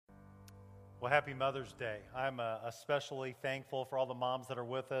Well, happy Mother's Day. I'm especially thankful for all the moms that are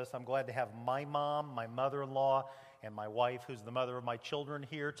with us. I'm glad to have my mom, my mother-in-law, and my wife, who's the mother of my children,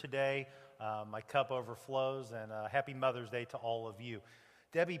 here today. My cup overflows, and happy Mother's Day to all of you.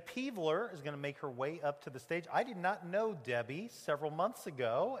 Debbie Peevler is going to make her way up to the stage. I did not know Debbie several months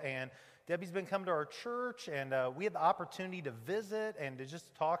ago, and Debbie's been coming to our church, and we had the opportunity to visit and to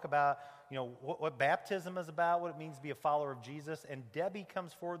just talk about, what baptism is about, what it means to be a follower of Jesus. And Debbie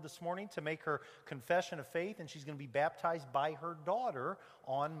comes forward this morning to make her confession of faith, and she's going to be baptized by her daughter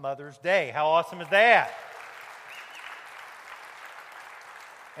on Mother's Day. How awesome is that?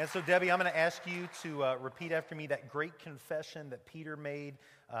 And so, Debbie, I'm going to ask you to repeat after me that great confession that Peter made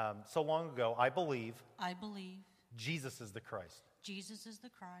so long ago. I believe Jesus is the Christ. Jesus is the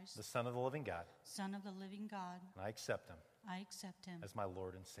Christ, the Son of the living God. Son of the living God. And I accept him. I accept him as my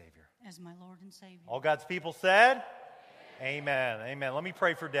Lord and Savior. As my Lord and Savior. All God's people said? Amen. Amen. Let me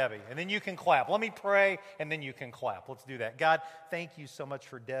pray for Debbie, and then you can clap. Let me pray, and then you can clap. Let's do that. God, thank you so much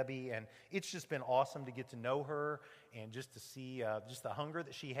for Debbie, and it's just been awesome to get to know her and just to see just the hunger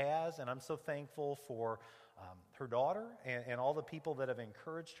that she has, and I'm so thankful for her daughter and all the people that have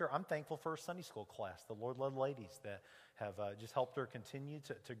encouraged her. I'm thankful for her Sunday school class, the Lord-led ladies that have just helped her continue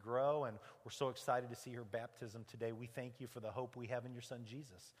to grow, and we're so excited to see her baptism today. We thank you for the hope we have in your Son,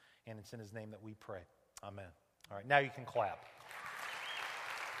 Jesus, and it's in his name that we pray. Amen. All right, now you can clap.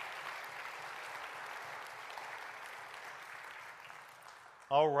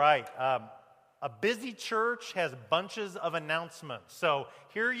 All right. A busy church has bunches of announcements. So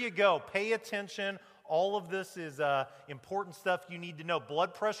here you go. Pay attention. All of this is important stuff you need to know.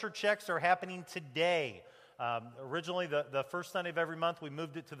 Blood pressure checks are happening today. Originally, the first Sunday of every month, we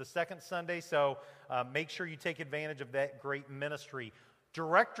moved it to the second Sunday, so make sure you take advantage of that great ministry.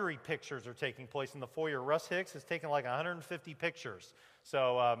 Directory pictures are taking place in the foyer. Russ Hicks has taken like 150 pictures.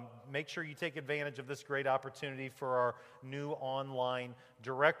 So make sure you take advantage of this great opportunity for our new online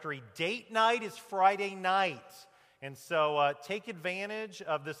directory. Date night is Friday night. And so take advantage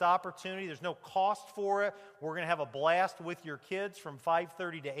of this opportunity. There's no cost for it. We're going to have a blast with your kids from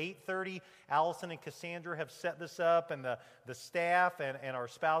 5:30 to 8:30. Allison and Cassandra have set this up, and the staff and our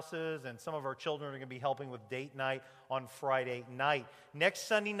spouses and some of our children are going to be helping with date night on Friday night. Next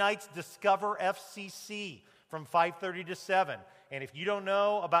Sunday night's Discover FCC from 5:30 to 7. And if you don't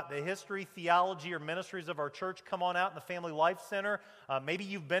know about the history, theology, or ministries of our church, come on out in the Family Life Center. Maybe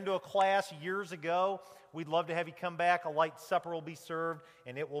you've been to a class years ago. We'd love to have you come back. A light supper will be served,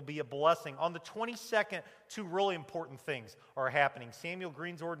 and it will be a blessing. On the 22nd, two really important things are happening. Samuel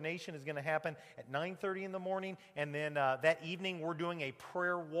Green's ordination is going to happen at 9:30 in the morning, and then that evening we're doing a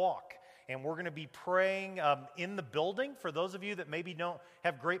prayer walk. And we're going to be praying in the building. For those of you that maybe don't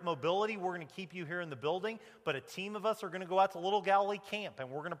have great mobility, we're going to keep you here in the building. But a team of us are going to go out to Little Galilee Camp, and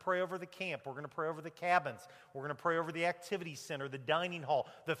we're going to pray over the camp. We're going to pray over the cabins. We're going to pray over the activity center, the dining hall,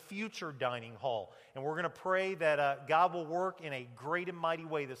 the future dining hall. And we're going to pray that God will work in a great and mighty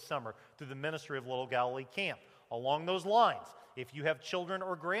way this summer through the ministry of Little Galilee Camp. Along those lines, if you have children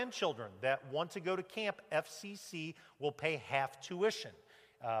or grandchildren that want to go to camp, FCC will pay half tuition.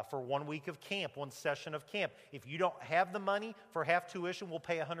 For 1 week of camp, one session of camp. If you don't have the money for half tuition, we'll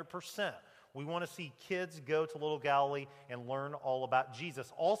pay 100%. We want to see kids go to Little Galilee and learn all about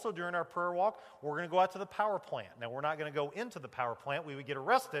Jesus. Also, during our prayer walk, we're going to go out to the power plant. Now, we're not going to go into the power plant. We would get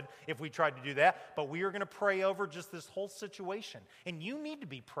arrested if we tried to do that. But we are going to pray over just this whole situation. And you need to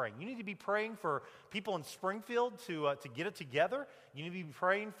be praying. You need to be praying for people in Springfield to get it together. You need to be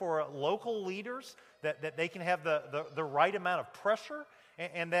praying for local leaders that they can have the right amount of pressure.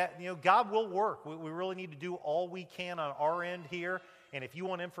 And that, God will work. We really need to do all we can on our end here. And if you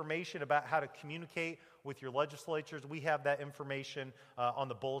want information about how to communicate with your legislatures, we have that information on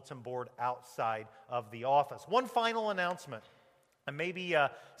the bulletin board outside of the office. One final announcement, and maybe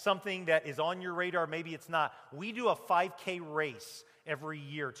something that is on your radar, maybe it's not. We do a 5K race every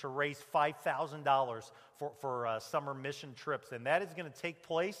year to raise $5,000 for summer mission trips. And that is going to take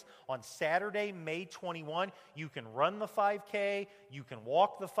place on Saturday, May 21. You can run the 5K, you can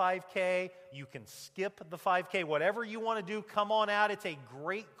walk the 5K, you can skip the 5K. Whatever you want to do, come on out. It's a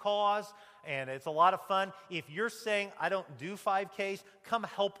great cause, and it's a lot of fun. If you're saying, I don't do 5Ks, come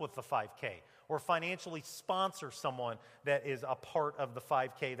help with the 5K. Or financially sponsor someone that is a part of the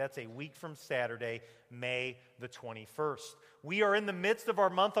 5K. That's a week from Saturday, May the 21st. We are in the midst of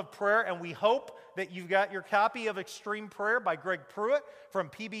our month of prayer, and we hope that you've got your copy of Extreme Prayer by Greg Pruitt from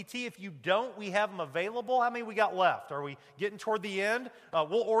PBT. If you don't, we have them available. How many we got left? Are we getting toward the end?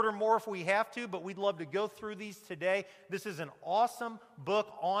 We'll order more if we have to, but we'd love to go through these today. This is an awesome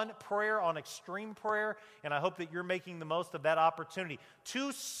book on prayer, on extreme prayer, and I hope that you're making the most of that opportunity.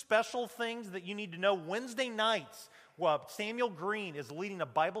 Two special things that you need to know. Wednesday nights, Samuel Green is leading a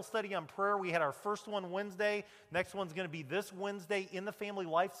Bible study on prayer. We had our first one Wednesday. Next one's going to be this Wednesday in the Family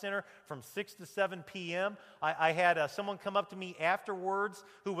Life Center from 6 to 7 p.m. I had someone come up to me afterwards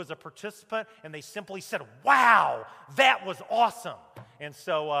who was a participant, and they simply said, "Wow, that was awesome." And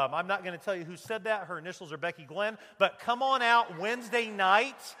so I'm not going to tell you who said that. Her initials are Becky Glenn. But come on out Wednesday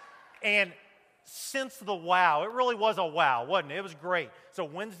night and sense the wow. It really was a wow, wasn't it? It was great. So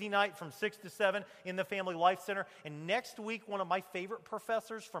Wednesday night from 6 to 7 in the Family Life Center. And next week, one of my favorite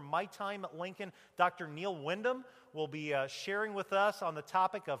professors from my time at Lincoln, Dr. Neil Wyndham, will be sharing with us on the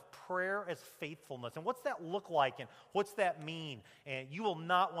topic of prayer as faithfulness. And what's that look like and what's that mean? And you will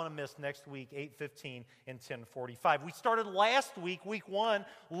not want to miss next week, 8:15 and 10:45. We started last week, week 1,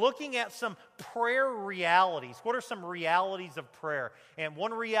 looking at some prayer realities. What are some realities of prayer? And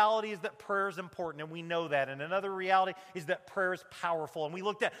one reality is that prayer is important, and we know that. And another reality is that prayer is powerful. And we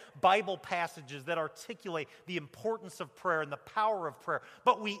looked at Bible passages that articulate the importance of prayer and the power of prayer.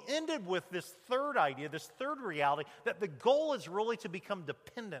 But we ended with this third idea, this third reality, that the goal is really to become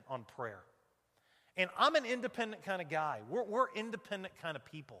dependent on prayer. And I'm an independent kind of guy. We're independent kind of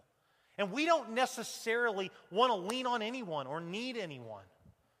people. And we don't necessarily want to lean on anyone or need anyone.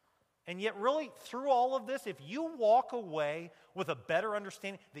 And yet really, through all of this, if you walk away with a better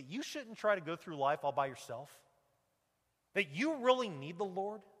understanding that you shouldn't try to go through life all by yourself, that you really need the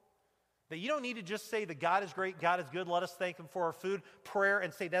Lord, that you don't need to just say that God is great, God is good, let us thank Him for our food, prayer,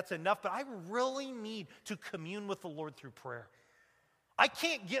 and say that's enough, but I really need to commune with the Lord through prayer. I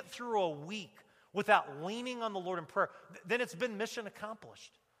can't get through a week without leaning on the Lord in prayer. Then it's been mission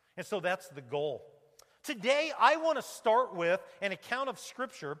accomplished. And so that's the goal. Today, I want to start with an account of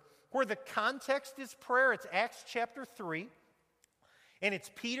Scripture where the context is prayer. It's Acts chapter 3. And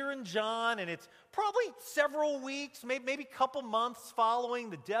it's Peter and John, and it's probably several weeks, maybe a couple months following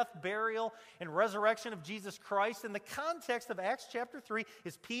the death, burial, and resurrection of Jesus Christ. And the context of Acts chapter 3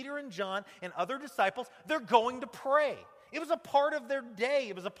 is Peter and John and other disciples. They're going to pray. It was a part of their day.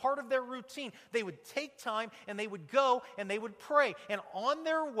 It was a part of their routine. They would take time, and they would go, and they would pray. And on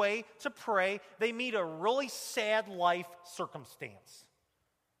their way to pray, they meet a really sad life circumstance.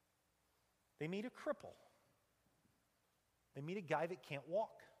 They meet a cripple. They meet a guy that can't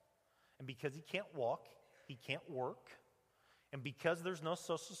walk. And because he can't walk, he can't work. And because there's no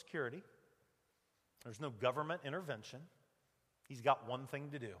Social Security, there's no government intervention, he's got one thing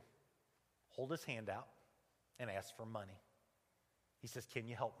to do: hold his hand out and ask for money. He says, "Can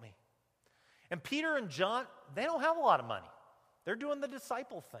you help me?" And Peter and John, they don't have a lot of money. They're doing the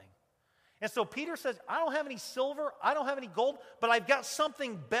disciple thing. And so Peter says, "I don't have any silver, I don't have any gold, but I've got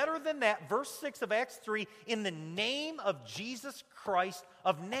something better than that." Verse 6 of Acts 3, "In the name of Jesus Christ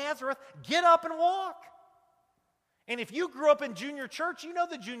of Nazareth, get up and walk." And if you grew up in junior church, you know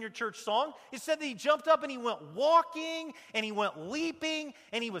the junior church song. It said that he jumped up and he went walking, and he went leaping,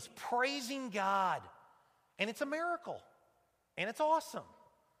 and he was praising God. And it's a miracle. And it's awesome.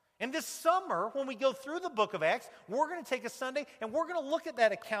 And this summer, when we go through the book of Acts, we're going to take a Sunday and we're going to look at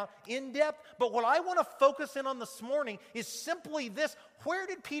that account in depth. But what I want to focus in on this morning is simply this: where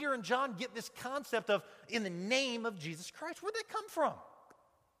did Peter and John get this concept of "in the name of Jesus Christ"? Where did that come from?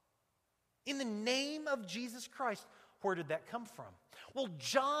 In the name of Jesus Christ. Where did that come from? Well,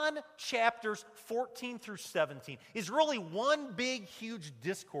 John chapters 14 through 17 is really one big, huge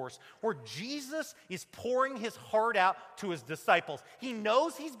discourse where Jesus is pouring his heart out to his disciples. He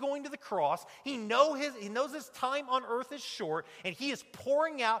knows he's going to the cross. He knows his time on earth is short, and he is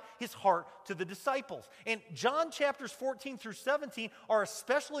pouring out his heart to the disciples. And John chapters 14 through 17 are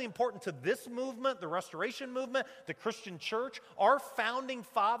especially important to this movement, the Restoration movement, the Christian church. Our founding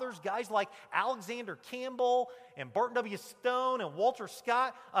fathers, guys like Alexander Campbell and Barton W. Stone and Walter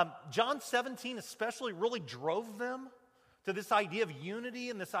Scott, John 17 especially really drove them to this idea of unity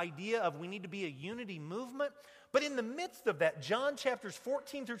and this idea of we need to be a unity movement. But in the midst of that, John chapters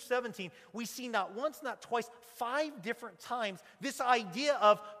 14 through 17, we see not once, not twice, 5 different times this idea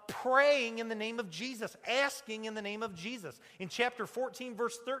of praying in the name of Jesus, asking in the name of Jesus. In chapter 14,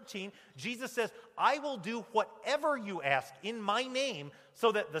 verse 13, Jesus says, "I will do whatever you ask in my name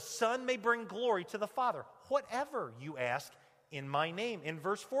so that the Son may bring glory to the Father." Whatever you ask in my name. In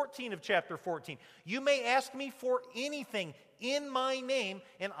verse 14 of chapter 14, you may ask me for anything in my name,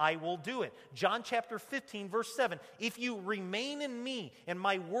 and I will do it. John chapter 15, verse 7, if you remain in me and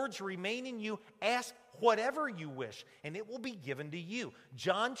my words remain in you, ask whatever you wish, and it will be given to you.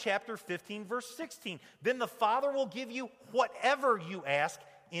 John chapter 15, verse 16, then the Father will give you whatever you ask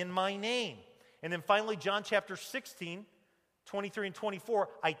in my name. And then finally, John chapter 16, 23 and 24,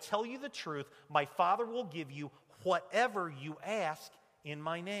 I tell you the truth, my Father will give you whatever you ask in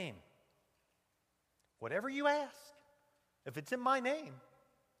my name. Whatever you ask, if it's in my name,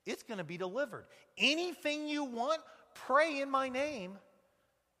 it's going to be delivered. Anything you want, pray in my name,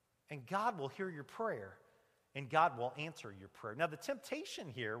 and God will hear your prayer, and God will answer your prayer. Now, the temptation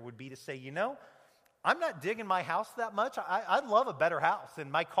here would be to say, I'm not digging my house that much. I'd love a better house.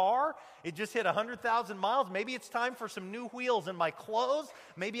 And my car, it just hit 100,000 miles. Maybe it's time for some new wheels. And my clothes,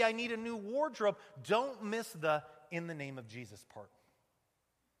 maybe I need a new wardrobe. Don't miss the in the name of Jesus part.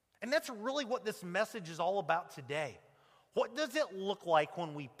 And that's really what this message is all about today. What does it look like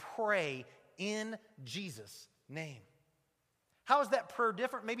when we pray in Jesus' name? How is that prayer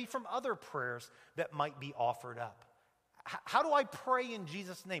different maybe from other prayers that might be offered up? How do I pray in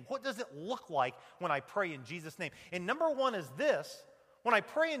Jesus' name? What does it look like when I pray in Jesus' name? And number one is this. When I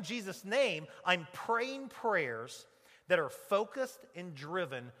pray in Jesus' name, I'm praying prayers that are focused and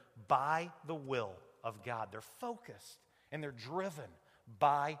driven by the will of God. They're focused and they're driven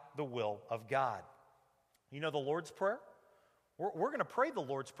by the will of God. You know the Lord's Prayer? We're going to pray the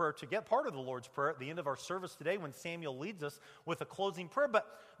Lord's Prayer to get part of the Lord's Prayer at the end of our service today when Samuel leads us with a closing prayer. But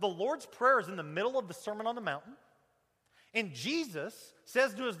the Lord's Prayer is in the middle of the Sermon on the Mountain. And Jesus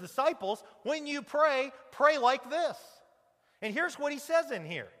says to his disciples, when you pray, pray like this. And here's what he says in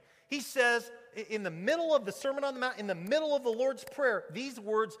here. He says, in the middle of the Sermon on the Mount, in the middle of the Lord's Prayer, these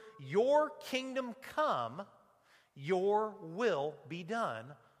words, your kingdom come, your will be done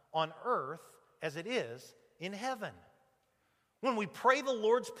on earth as it is in heaven. When we pray the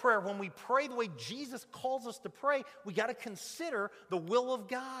Lord's Prayer, when we pray the way Jesus calls us to pray, we got to consider the will of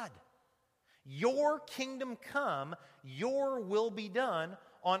God. Your kingdom come, your will be done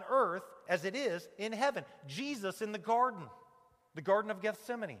on earth as it is in heaven. Jesus in the Garden of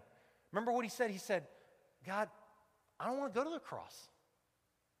Gethsemane. Remember what he said? He said, God, I don't want to go to the cross.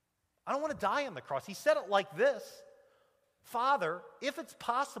 I don't want to die on the cross. He said it like this, Father, if it's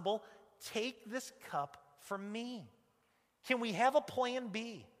possible, take this cup from me. Can we have a plan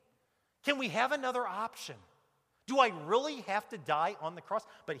B? Can we have another option? Do I really have to die on the cross?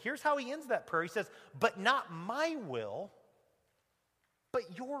 But here's how he ends that prayer. He says, but not my will,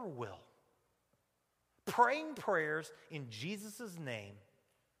 but your will. Praying prayers in Jesus' name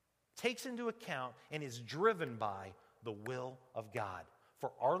takes into account and is driven by the will of God.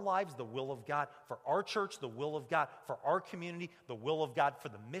 For our lives, the will of God. For our church, the will of God. For our community, the will of God. For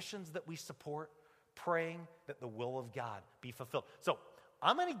the missions that we support, praying that the will of God be fulfilled. So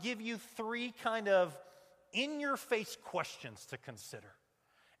I'm going to give you three kind of in-your-face questions to consider.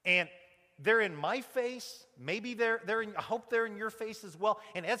 And they're in my face. Maybe I hope they're in your face as well.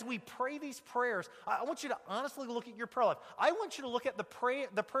 And as we pray these prayers, I want you to honestly look at your prayer life. I want you to look at the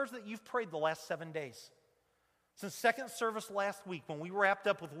prayers that you've prayed the last 7 days. Since second service last week, when we wrapped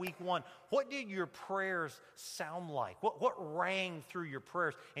up with week 1, what did your prayers sound like? What rang through your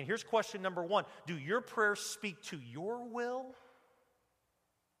prayers? And here's question number 1. Do your prayers speak to your will?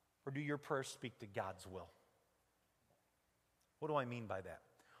 Or do your prayers speak to God's will? What do I mean by that?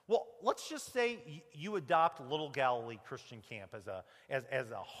 Well, let's just say you adopt Little Galilee Christian Camp as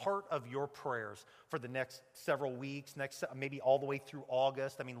a heart of your prayers for the next several weeks, maybe all the way through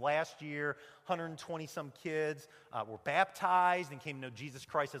August. I mean, last year, 120-some kids were baptized and came to know Jesus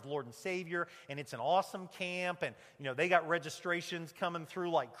Christ as Lord and Savior, and it's an awesome camp, and they got registrations coming through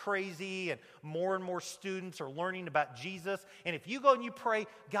like crazy, and more students are learning about Jesus. And if you go and you pray,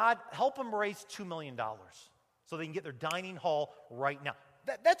 God, help them raise $2 million so they can get their dining hall right now.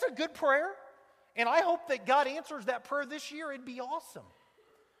 That's a good prayer, and I hope that God answers that prayer this year. It'd be awesome.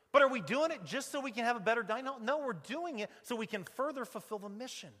 But are we doing it just so we can have a better dining hall? No, we're doing it so we can further fulfill the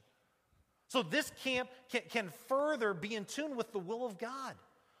mission. So this camp can further be in tune with the will of God.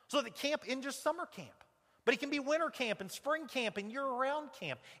 So that camp isn't just summer camp, but it can be winter camp and spring camp and year-round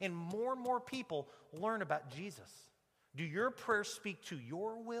camp, and more people learn about Jesus. Do your prayers speak to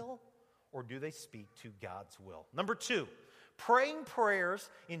your will, or do they speak to God's will? Number 2. Praying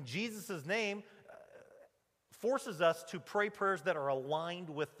prayers in Jesus' name forces us to pray prayers that are aligned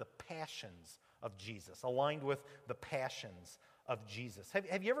with the passions of Jesus, aligned with the passions of Jesus.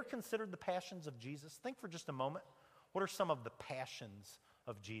 Have you ever considered the passions of Jesus? Think for just a moment. What are some of the passions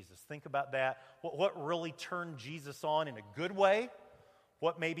of Jesus. Think about that. What really turned Jesus on in a good way?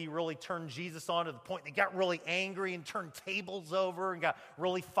 What maybe really turned Jesus on to the point that he got really angry and turned tables over and got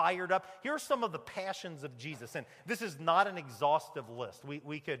really fired up? Here are some of the passions of Jesus. And this is not an exhaustive list.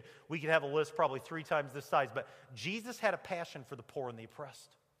 We could have a list probably 3 times this size. But Jesus had a passion for the poor and the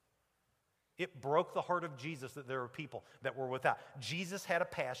oppressed. It broke the heart of Jesus that there were people that were without. Jesus had a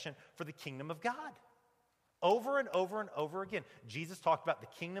passion for the kingdom of God. Over and over and over again, Jesus talked about the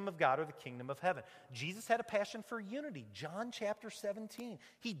kingdom of God or the kingdom of heaven. Jesus had a passion for unity. John chapter 17.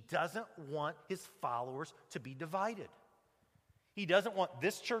 He doesn't want his followers to be divided. He doesn't want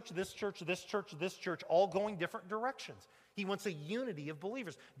this church, this church, this church, this church, all going different directions. He wants a unity of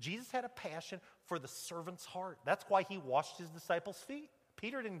believers. Jesus had a passion for the servant's heart. That's why he washed his disciples' feet.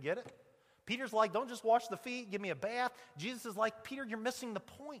 Peter didn't get it. Peter's like, don't just wash the feet, give me a bath. Jesus is like, Peter, you're missing the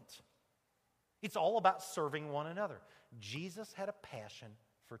point. It's all about serving one another. Jesus had a passion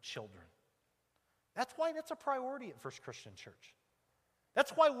for children. That's why that's a priority at First Christian Church.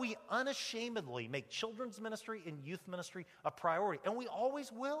 That's why we unashamedly make children's ministry and youth ministry a priority, and we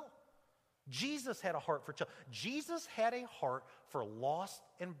always will. Jesus had a heart for children. Jesus had a heart for lost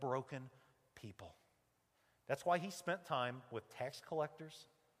and broken people. That's why he spent time with tax collectors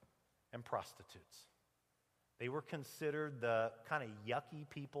and prostitutes. They were considered the kind of yucky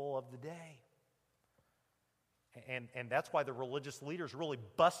people of the day. And that's why the religious leaders really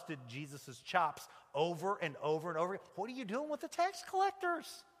busted Jesus' chops over and over and over. What are you doing with the tax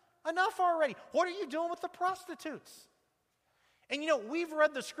collectors? Enough already. What are you doing with the prostitutes? And we've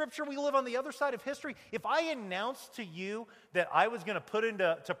read the scripture. We live on the other side of history. If I announced to you that I was going to put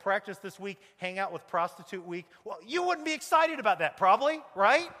into practice this week, hang out with prostitute week, well, you wouldn't be excited about that probably,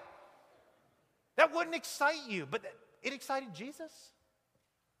 right? That wouldn't excite you. But it excited Jesus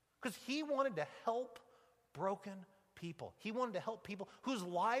because he wanted to help broken people. He wanted to help people whose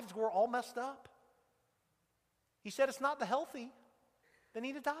lives were all messed up. He said it's not the healthy that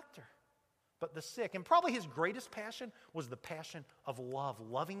need a doctor, but the sick. And probably his greatest passion was the passion of love,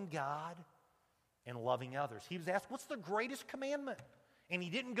 loving God and loving others. He was asked, what's the greatest commandment? And he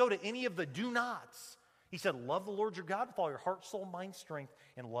didn't go to any of the do nots. He said, love the Lord your God with all your heart, soul, mind, strength,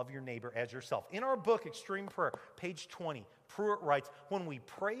 and love your neighbor as yourself. In our book, Extreme Prayer, page 20, Pruitt writes, when we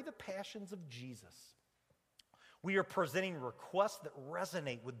pray the passions of Jesus, we are presenting requests that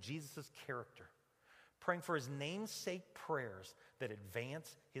resonate with Jesus' character, praying for his namesake prayers that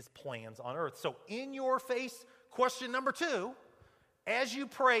advance his plans on earth. So in your face, question number 2, as you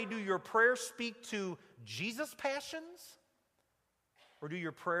pray, do your prayers speak to Jesus' passions or do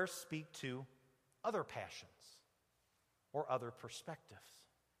your prayers speak to other passions or other perspectives?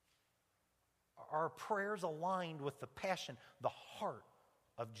 Are prayers aligned with the passion, the heart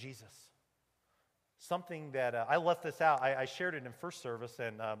of Jesus? Something that I left this out. I shared it in first service,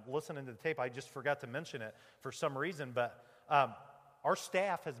 and listening to the tape, I just forgot to mention it for some reason. But our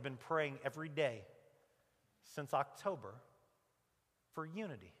staff has been praying every day since October for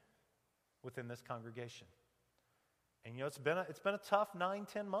unity within this congregation. And it's been a tough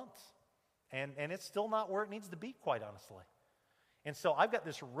 9-10 months, and it's still not where it needs to be, quite honestly. And so I've got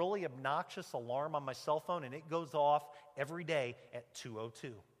this really obnoxious alarm on my cell phone, and it goes off every day at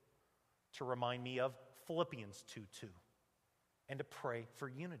 2:02. To remind me of Philippians 2:2, and to pray for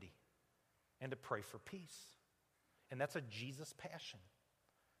unity, and to pray for peace. And that's a Jesus passion.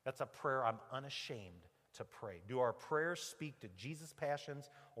 That's a prayer I'm unashamed to pray. Do our prayers speak to Jesus' passions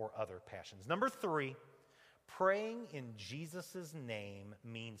or other passions? Number 3, praying in Jesus' name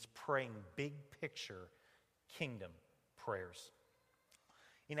means praying big picture kingdom prayers.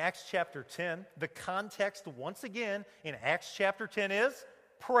 In Acts chapter 10, the context once again in Acts chapter 10 is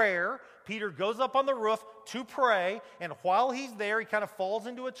prayer. Peter goes up on the roof to pray, and while he's there, he kind of falls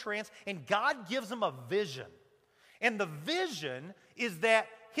into a trance, and God gives him a vision. And the vision is that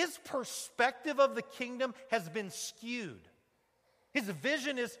his perspective of the kingdom has been skewed. His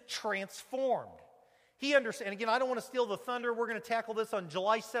vision is transformed. He understands, and again, I don't want to steal the thunder. We're going to tackle this on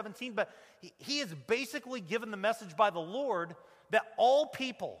July 17th, but he is basically given the message by the Lord that all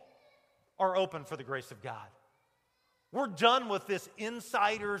people are open for the grace of God. We're done with this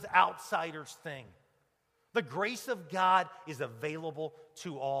insiders, outsiders thing. The grace of God is available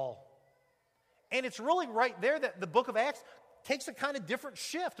to all. And it's really right there that the book of Acts takes a kind of different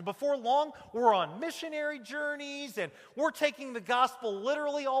shift. Before long, we're on missionary journeys and we're taking the gospel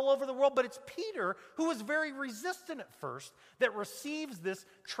literally all over the world. But it's Peter, who was very resistant at first, that receives this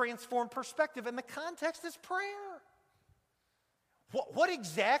transformed perspective. And the context is prayer. What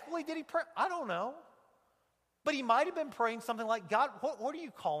exactly did he pray? I don't know. But he might have been praying something like, God, what are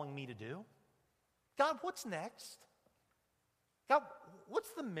you calling me to do? God, what's next? God,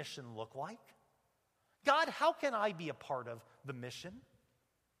 what's the mission look like? God, how can I be a part of the mission?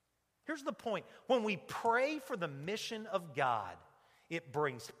 Here's the point. When we pray for the mission of God, it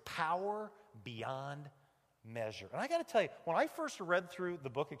brings power beyond measure. And I got to tell you, when I first read through the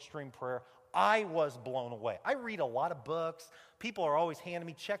book Extreme Prayer, I was blown away. I read a lot of books. People are always handing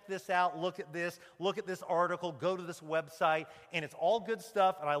me, check this out, look at this article, go to this website, and it's all good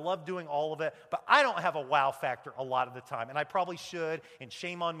stuff, and I love doing all of it, but I don't have a wow factor a lot of the time, and I probably should, and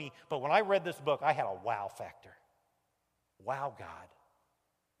shame on me, but when I read this book, I had a wow factor. Wow, God.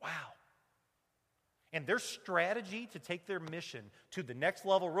 Wow. And their strategy to take their mission to the next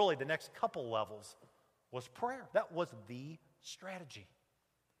level, really the next couple levels, was prayer. That was the strategy.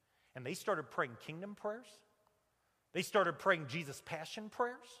 And they started praying kingdom prayers. They started praying Jesus passion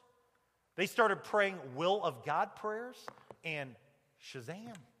prayers. They started praying will of God prayers. And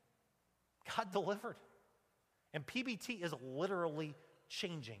Shazam, God delivered. And PBT is literally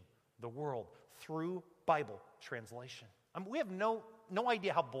changing the world through Bible translation. I mean, we have no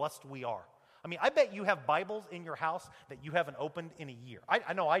idea how blessed we are. I mean, I bet you have Bibles in your house that you haven't opened in a year.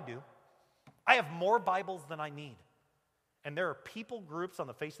 I know I do. I have more Bibles than I need. And there are people groups on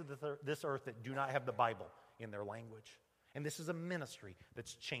the face of this earth that do not have the Bible in their language. And this is a ministry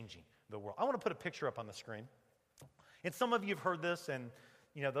that's changing the world. I want to put a picture up on the screen. And some of you have heard this, and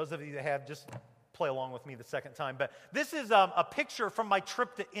those of you that have, just play along with me the second time. But this is a picture from my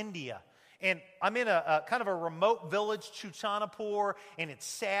trip to India. And I'm in a kind of a remote village, Chuchanapur, and it's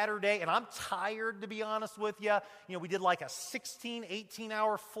Saturday, and I'm tired, to be honest with you. We did like a 16,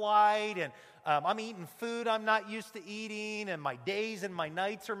 18-hour flight, and I'm eating food I'm not used to eating, and my days and my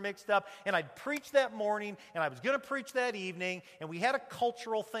nights are mixed up. And I'd preached that morning, and I was going to preach that evening, and we had a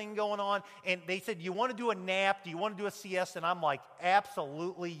cultural thing going on, and they said, "Do you want to do a nap? Do you want to do a siesta?" And I'm like,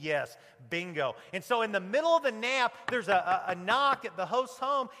 absolutely yes, bingo. And so in the middle of the nap, there's a knock at the host's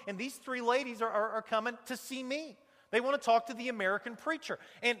home, and these three ladies are coming to see me. They want to talk to the American preacher.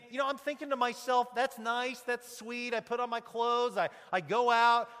 And, I'm thinking to myself, that's nice, that's sweet. I put on my clothes, I go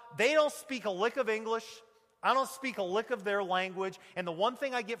out. They don't speak a lick of English. I don't speak a lick of their language. And the one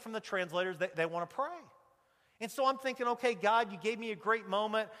thing I get from the translators, they want to pray. And so I'm thinking, okay, God, you gave me a great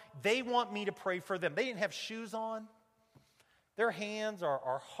moment. They want me to pray for them. They didn't have shoes on. Their hands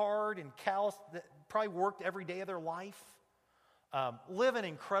are hard and calloused, probably worked every day of their life. Live in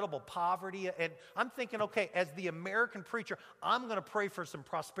incredible poverty. And I'm thinking, okay, as the American preacher, I'm going to pray for some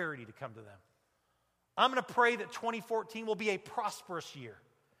prosperity to come to them. I'm going to pray that 2014 will be a prosperous year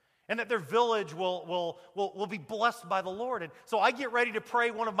and that their village will be blessed by the Lord. And so I get ready to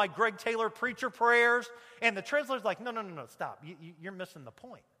pray one of my Greg Taylor preacher prayers, and the translator's like, no, stop. You're missing the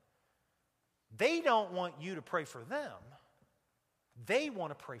point. They don't want you to pray for them. They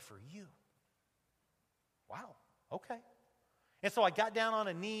want to pray for you. Wow, okay. And so I got down on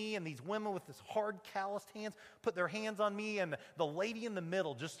a knee, and these women with this hard, calloused hands put their hands on me, and the lady in the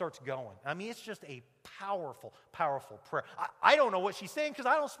middle just starts going. I mean, it's just a powerful, powerful prayer. I don't know what she's saying because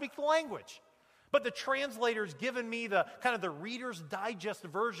I don't speak the language. But the translator's given me the kind of the Reader's Digest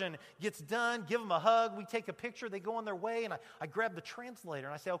version. Gets done, give them a hug, we take a picture, they go on their way, and I grab the translator,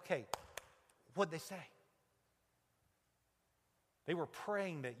 and I say, okay, what'd they say? They were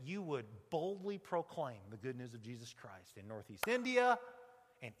praying that you would boldly proclaim the good news of Jesus Christ in Northeast India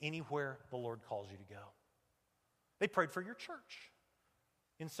and anywhere the Lord calls you to go. They prayed for your church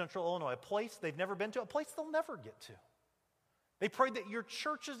in Central Illinois, a place they've never been to, a place they'll never get to. They prayed that your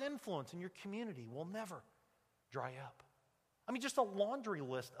church's influence in your community will never dry up. I mean, just a laundry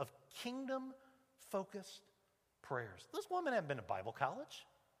list of kingdom-focused prayers. Those women haven't been to Bible college.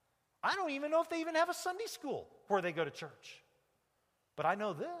 I don't even know if they even have a Sunday school where they go to church. But I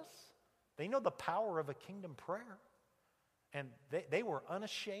know this. They know the power of a kingdom prayer. And they were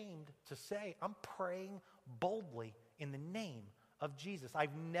unashamed to say, I'm praying boldly in the name of Jesus.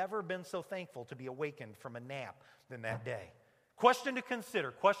 I've never been so thankful to be awakened from a nap than that day. Question to consider,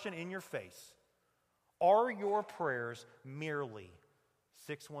 question in your face. Are your prayers merely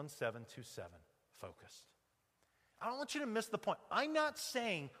 61727 focused? I don't want you to miss the point. I'm not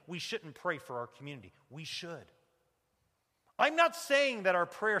saying we shouldn't pray for our community. We should. I'm not saying that our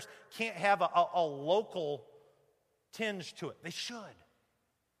prayers can't have a local tinge to it. They should.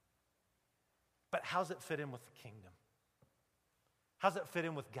 But how's it fit in with the kingdom? How's it fit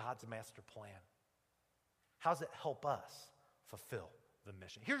in with God's master plan? How's it help us fulfill the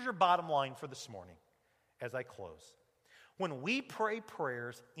mission? Here's your bottom line for this morning as I close. When we pray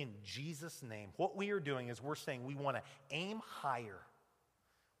prayers in Jesus' name, what we are doing is we're saying we want to aim higher.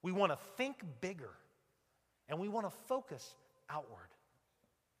 We want to think bigger. And we want to focus outward.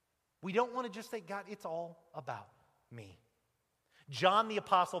 We don't want to just say, God, it's all about me. John the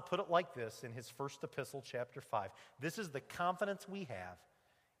Apostle put it like this in his first epistle, chapter 5. This is the confidence we have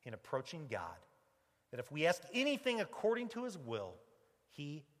in approaching God, that if we ask anything according to his will,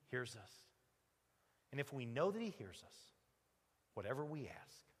 he hears us. And if we know that he hears us, whatever we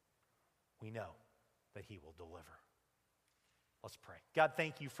ask, we know that he will deliver. Let's pray. God,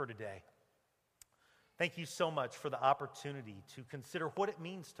 thank you for today. Thank you so much for the opportunity to consider what it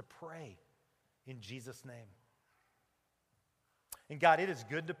means to pray in Jesus' name. And God, it is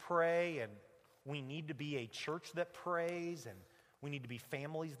good to pray, and we need to be a church that prays, and we need to be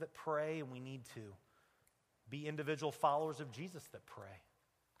families that pray, and we need to be individual followers of Jesus that pray.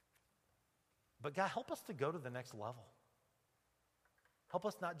 But God, help us to go to the next level. Help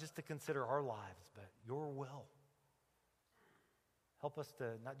us not just to consider our lives, but your will. Help us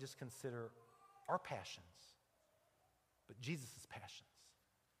to not just consider our passions, but Jesus' passions.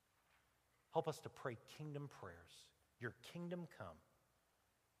 Help us to pray kingdom prayers. Your kingdom come,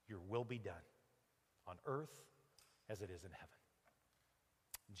 your will be done on earth as it is in heaven.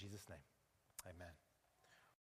 In Jesus' name, amen.